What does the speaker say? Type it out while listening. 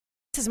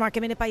This is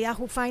Market Minute by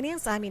Yahoo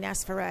Finance. I'm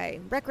Ines Ferre.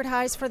 Record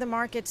highs for the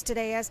markets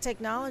today as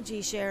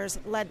technology shares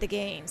led the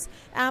gains.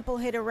 Apple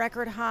hit a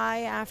record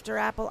high after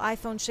Apple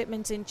iPhone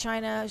shipments in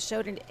China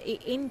showed an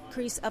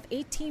increase of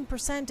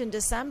 18% in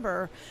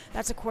December.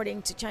 That's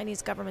according to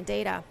Chinese government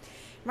data.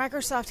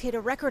 Microsoft hit a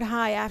record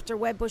high after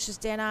Wedbush's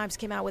Dan Ives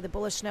came out with a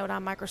bullish note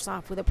on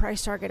Microsoft with a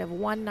price target of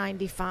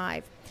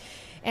 $195.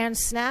 And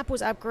Snap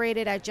was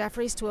upgraded at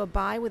Jefferies to a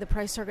buy with a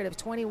price target of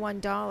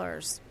 $21.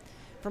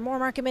 For more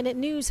Market Minute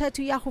news, head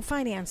to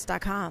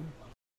yahoofinance.com.